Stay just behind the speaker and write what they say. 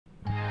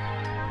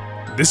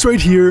This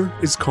right here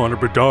is Connor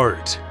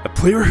Bedard, a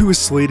player who is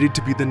slated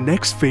to be the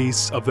next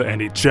face of the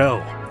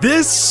NHL.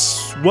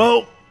 This,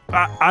 well,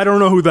 I don't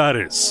know who that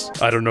is.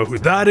 I don't know who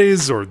that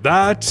is or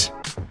that.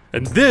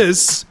 And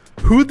this,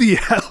 who the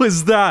hell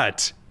is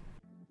that?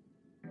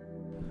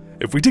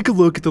 If we take a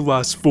look at the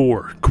last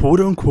 4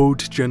 quote-unquote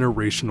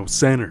generational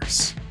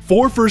centers,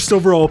 4 first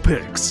overall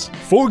picks,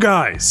 4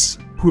 guys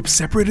who have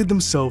separated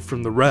themselves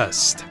from the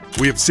rest.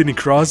 We have Sidney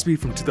Crosby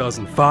from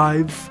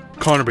 2005,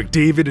 Connor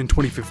McDavid in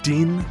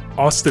 2015,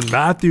 Austin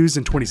Matthews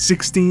in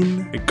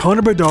 2016, and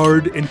Connor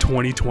Bedard in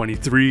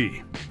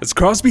 2023. As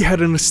Crosby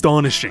had an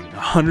astonishing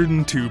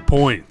 102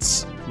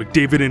 points,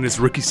 McDavid in his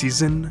rookie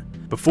season,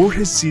 before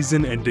his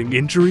season-ending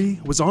injury,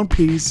 was on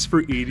pace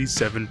for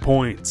 87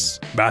 points.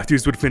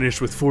 Matthews would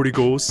finish with 40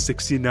 goals,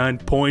 69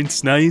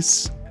 points,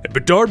 nice. And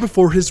Bedard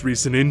before his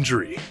recent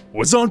injury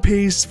was on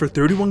pace for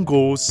 31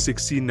 goals,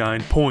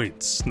 69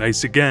 points,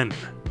 nice again.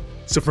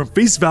 So from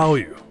face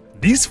value,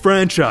 these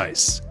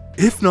franchise,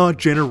 if not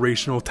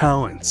generational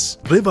talents,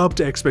 live up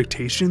to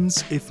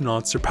expectations if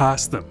not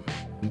surpass them.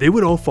 They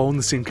would all fall in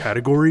the same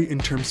category in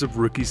terms of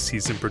rookie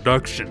season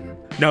production.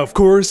 Now of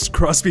course,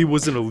 Crosby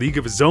was in a league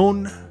of his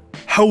own.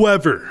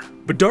 However,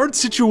 Bedard's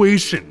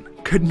situation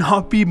could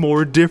not be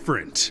more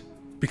different,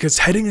 because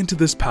heading into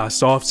this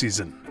past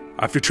offseason,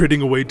 after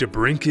trading away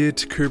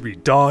DeBrincat, Kirby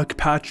Dach,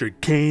 Patrick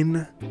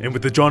Kane, and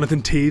with the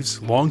Jonathan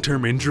Toews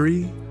long-term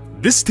injury,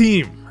 this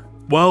team,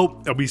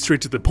 well, I'll be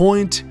straight to the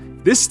point,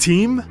 this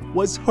team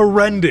was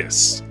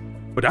horrendous.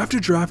 But after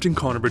drafting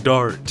Connor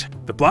Bedard,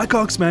 the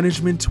Blackhawks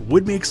management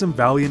would make some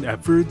valiant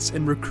efforts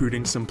in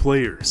recruiting some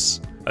players,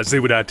 as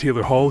they would add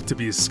Taylor Hall to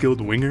be a skilled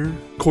winger,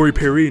 Corey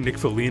Perry and Nick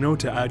Foligno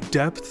to add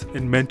depth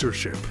and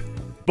mentorship.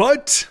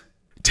 But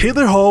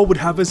Taylor Hall would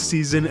have a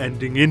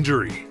season-ending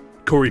injury.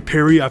 Corey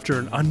Perry, after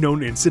an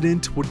unknown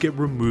incident, would get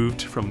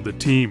removed from the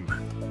team.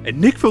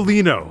 And Nick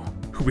Foligno,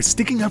 who was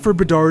sticking up for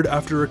Bedard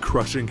after a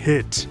crushing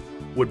hit,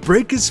 would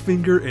break his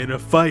finger in a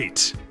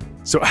fight.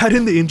 So add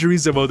in the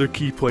injuries of other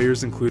key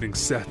players including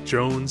Seth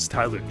Jones,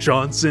 Tyler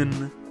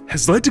Johnson,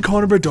 has led to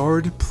Connor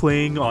Bedard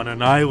playing on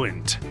an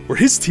island, where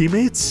his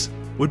teammates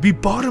would be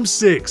bottom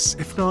 6,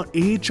 if not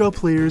AHL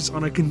players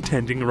on a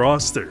contending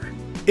roster.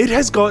 It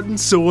has gotten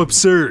so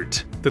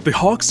absurd that the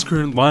Hawks'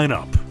 current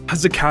lineup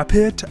has a cap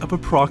hit of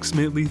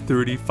approximately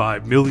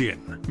 $35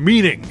 million,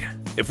 meaning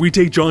if we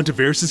take John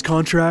Tavares'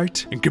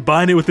 contract and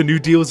combine it with the new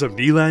deals of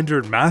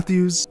Nylander and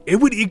Matthews, it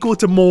would equal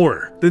to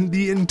more than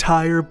the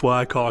entire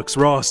Blackhawks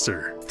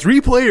roster. 3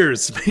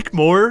 players make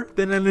more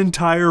than an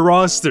entire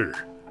roster.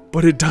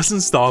 But it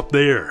doesn't stop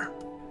there.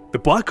 The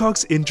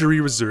Blackhawks injury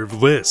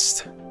reserve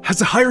list has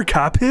a higher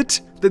cap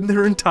hit than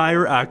their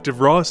entire active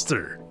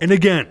roster. And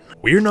again,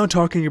 we are not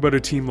talking about a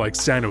team like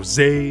San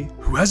Jose,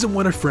 who hasn't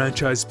won a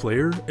franchise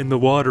player in the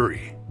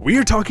lottery. We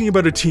are talking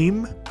about a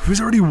team who's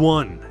already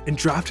won and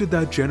drafted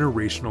that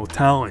generational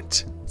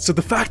talent. So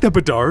the fact that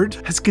Bedard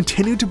has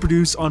continued to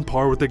produce on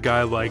par with a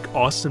guy like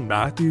Austin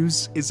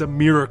Matthews is a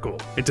miracle.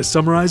 And to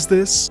summarize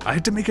this, I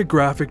had to make a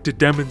graphic to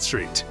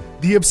demonstrate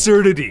the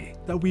absurdity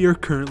that we are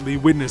currently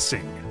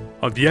witnessing.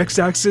 On the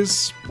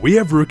x-axis, we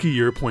have rookie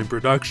year point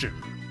production.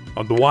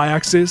 On the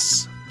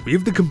y-axis, we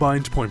have the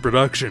combined point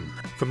production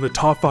from the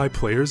top 5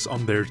 players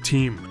on their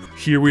team.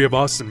 Here we have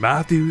Austin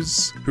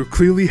Matthews, who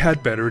clearly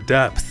had better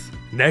depth.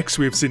 Next,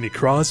 we have Sidney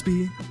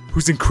Crosby,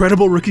 whose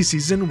incredible rookie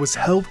season was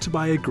helped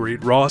by a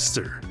great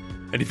roster.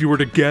 And if you were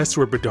to guess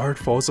where Bedard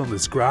falls on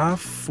this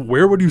graph,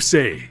 where would you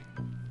say?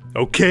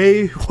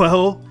 Okay,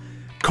 well,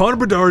 Connor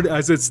Bedard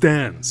as it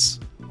stands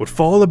would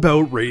fall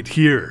about right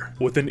here,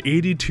 with an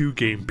 82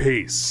 game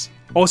pace.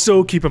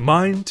 Also, keep in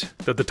mind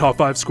that the top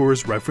 5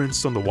 scorers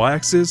referenced on the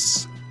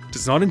y-axis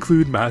does not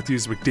include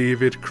Matthews,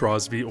 McDavid,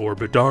 Crosby, or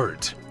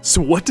Bedard.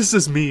 So what does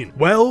this mean?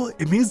 Well,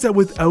 it means that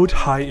without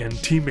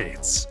high-end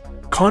teammates,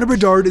 Connor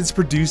Bedard is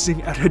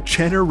producing at a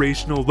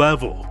generational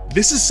level.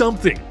 This is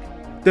something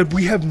that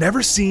we have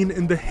never seen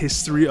in the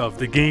history of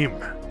the game.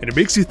 And it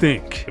makes you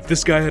think, if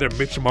this guy had a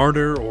Mitch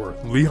Marner or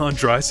Leon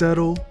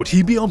Draisaitl, would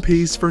he be on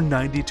pace for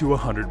 90 to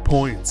 100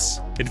 points?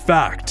 In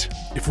fact,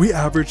 if we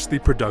average the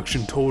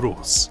production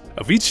totals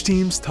of each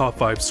team's top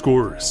 5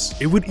 scorers,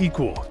 it would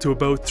equal to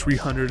about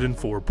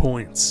 304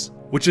 points,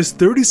 which is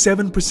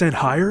 37%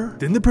 higher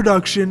than the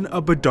production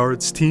of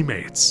Bedard's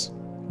teammates.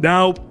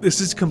 Now,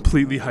 this is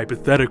completely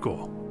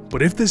hypothetical,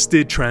 but if this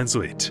did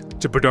translate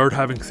to Bedard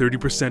having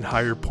 30%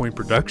 higher point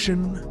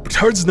production,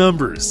 Bedard's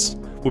numbers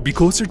would be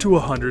closer to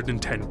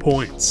 110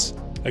 points.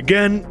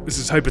 Again, this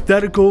is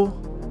hypothetical,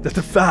 that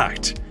the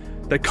fact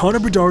that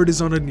Connor Bedard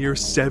is on a near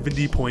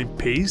 70 point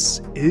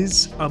pace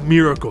is a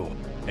miracle.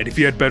 And if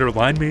he had better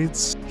line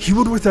mates, he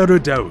would without a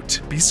doubt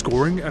be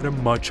scoring at a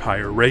much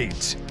higher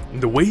rate. And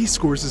the way he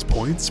scores his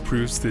points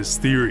proves this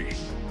theory.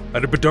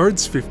 Out of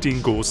Bedard's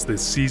 15 goals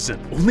this season,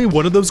 only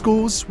one of those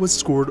goals was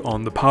scored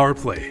on the power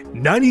play.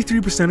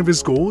 93% of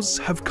his goals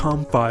have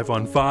come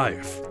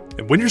 5-on-5.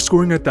 And when you're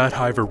scoring at that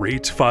high of a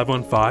rate,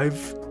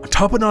 5-on-5, on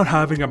top of not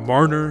having a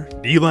Marner,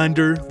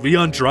 Nylander,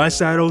 Leon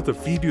Draisaitl to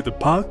feed you the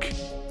puck,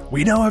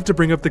 we now have to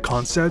bring up the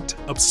concept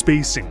of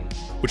spacing,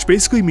 which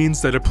basically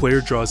means that a player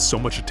draws so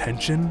much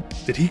attention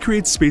that he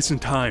creates space and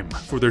time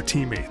for their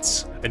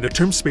teammates. And the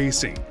term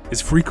spacing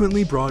is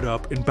frequently brought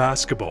up in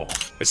basketball,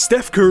 as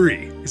Steph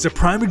Curry is a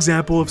prime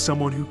example of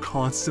someone who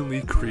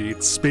constantly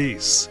creates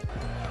space.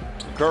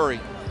 Curry.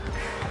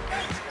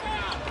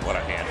 What a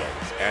handle.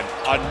 And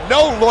a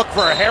no look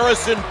for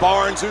Harrison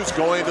Barnes, who's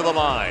going to the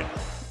line.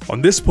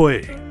 On this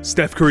play,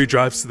 Steph Curry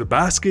drives to the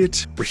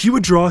basket, where he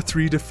would draw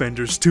 3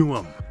 defenders to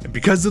him. And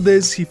because of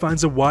this, he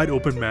finds a wide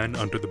open man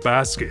under the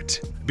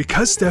basket.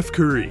 Because Steph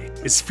Curry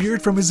is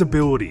feared from his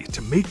ability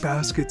to make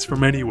baskets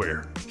from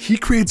anywhere, he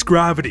creates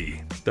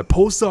gravity that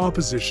pulls the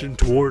opposition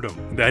toward him.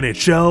 In the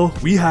NHL,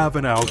 we have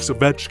an Alex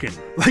Ovechkin.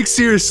 Like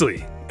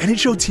seriously,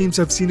 NHL teams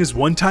have seen his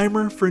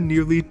one-timer for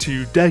nearly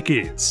 2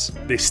 decades.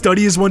 They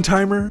study his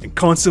one-timer and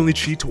constantly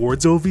cheat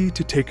towards Ovi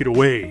to take it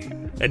away.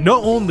 And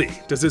not only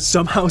does it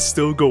somehow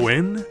still go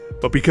in,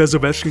 but because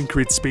Ovechkin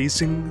creates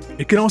spacing,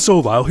 it can also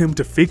allow him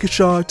to fake a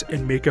shot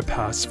and make a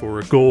pass for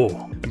a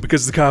goal. And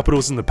because the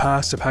Capitals in the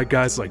past have had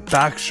guys like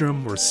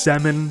Backstrom or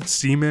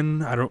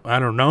Seaman, I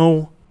don't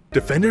know,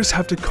 defenders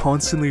have to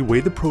constantly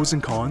weigh the pros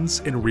and cons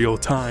in real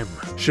time.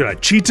 Should I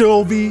cheat to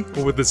Ovi,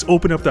 or would this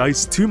open up the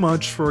ice too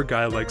much for a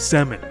guy like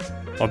Seaman?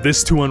 On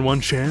this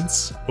 2-on-1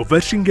 chance,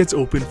 Ovechkin gets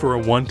open for a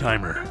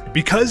one-timer.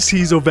 Because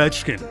he's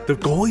Ovechkin, the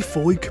goalie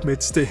fully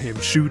commits to him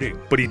shooting,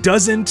 but he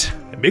doesn't,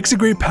 and makes a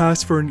great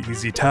pass for an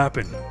easy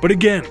tap-in. But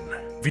again,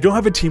 if you don't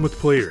have a team with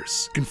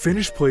players who can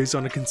finish plays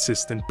on a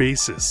consistent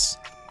basis,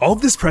 all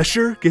of this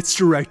pressure gets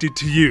directed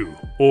to you,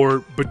 or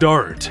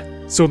Bedard.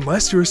 So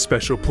unless you're a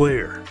special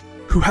player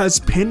who has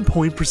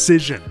pinpoint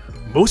precision,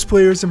 most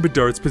players in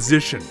Bedard's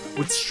position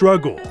would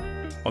struggle.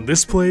 On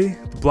this play,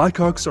 the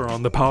Blackhawks are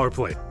on the power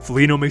play.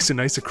 Foligno makes a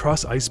nice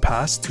across-ice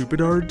pass to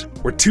Bedard,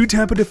 where 2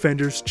 Tampa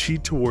defenders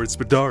cheat towards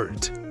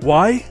Bedard.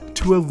 Why?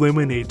 To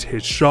eliminate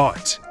his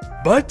shot.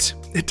 But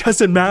it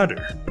doesn't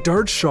matter.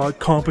 Bedard's shot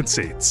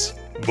compensates.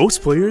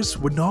 Most players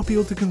would not be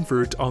able to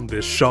convert on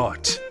this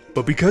shot.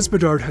 But because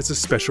Bedard has a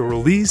special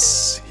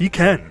release, he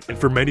can. And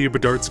for many of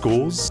Bedard's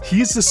goals, he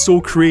is the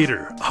sole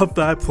creator of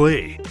that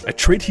play, a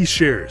trait he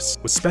shares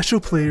with special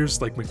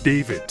players like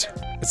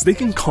McDavid, as they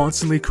can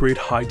constantly create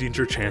high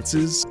danger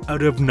chances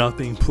out of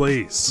nothing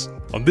plays.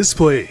 On this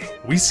play,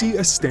 we see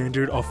a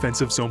standard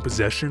offensive zone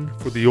possession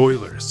for the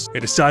Oilers,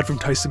 and aside from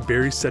Tyson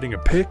Barrie setting a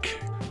pick,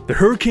 the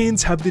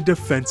Hurricanes have the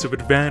defensive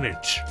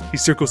advantage. He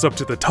circles up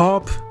to the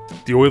top.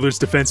 The Oilers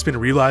defenseman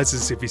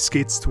realizes if he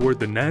skates toward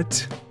the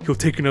net, he'll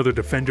take another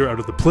defender out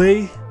of the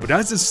play, but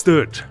as it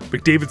stood,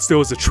 McDavid still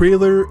has a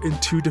trailer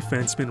and 2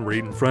 defensemen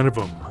right in front of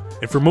him.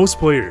 And for most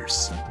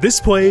players,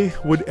 this play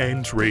would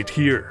end right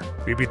here.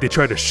 Maybe they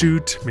try to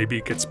shoot, maybe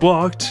it gets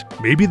blocked,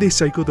 maybe they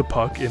cycle the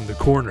puck in the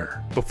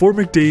corner. But for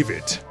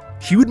McDavid,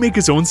 he would make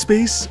his own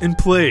space and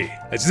play,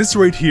 as this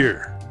right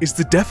here is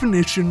the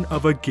definition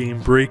of a game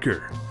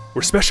breaker,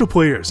 where special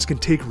players can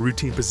take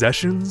routine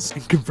possessions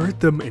and convert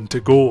them into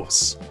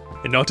goals.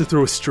 And not to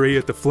throw a stray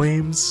at the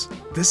Flames,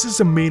 this is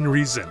a main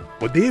reason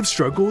why they have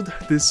struggled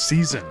this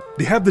season.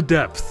 They have the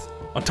depth,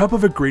 on top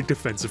of a great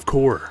defensive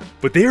core,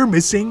 but they are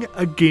missing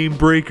a game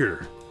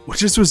breaker,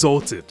 which has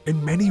resulted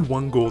in many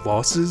 1-goal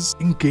losses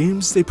in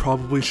games they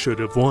probably should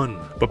have won.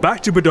 But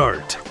back to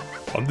Bedard.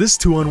 On this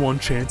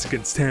 2-on-1 chance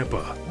against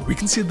Tampa, we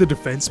can see the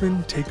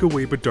defenseman take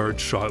away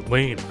Bedard's shot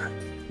lane,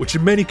 which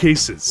in many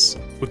cases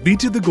would lead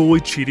to the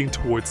goalie cheating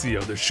towards the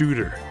other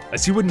shooter,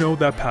 as he would know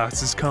that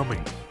pass is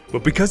coming.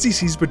 But because he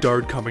sees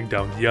Bedard coming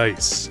down the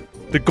ice,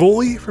 the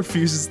goalie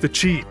refuses to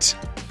cheat.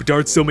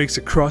 Bedard still makes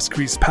a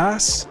cross-crease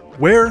pass,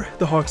 where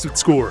the Hawks would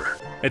score.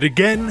 And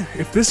again,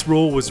 if this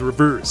role was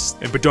reversed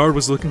and Bedard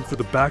was looking for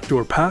the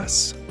backdoor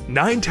pass,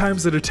 9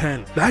 times out of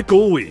 10, that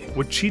goalie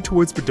would cheat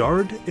towards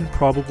Bedard and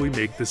probably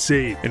make the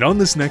save. And on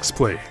this next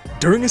play,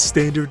 during a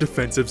standard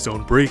defensive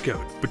zone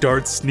breakout,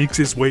 Bedard sneaks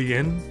his way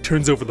in,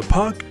 turns over the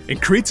puck, and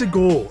creates a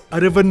goal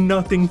out of a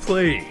nothing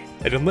play.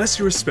 And unless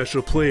you're a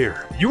special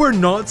player, you are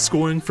not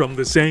scoring from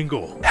this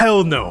angle.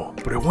 Hell no.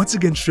 But it once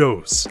again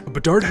shows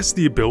Bedard has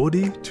the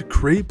ability to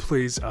create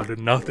plays out of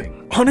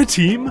nothing on a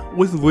team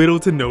with little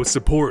to no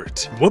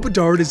support. What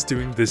Bedard is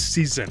doing this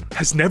season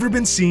has never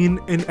been seen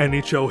in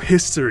NHL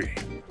history.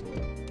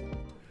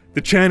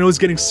 The channel is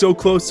getting so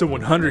close to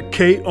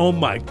 100k, oh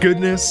my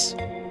goodness.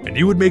 And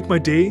you would make my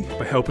day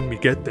by helping me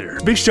get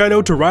there. Big shout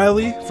out to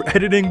Riley for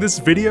editing this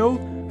video,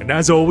 and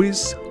as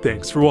always,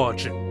 thanks for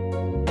watching.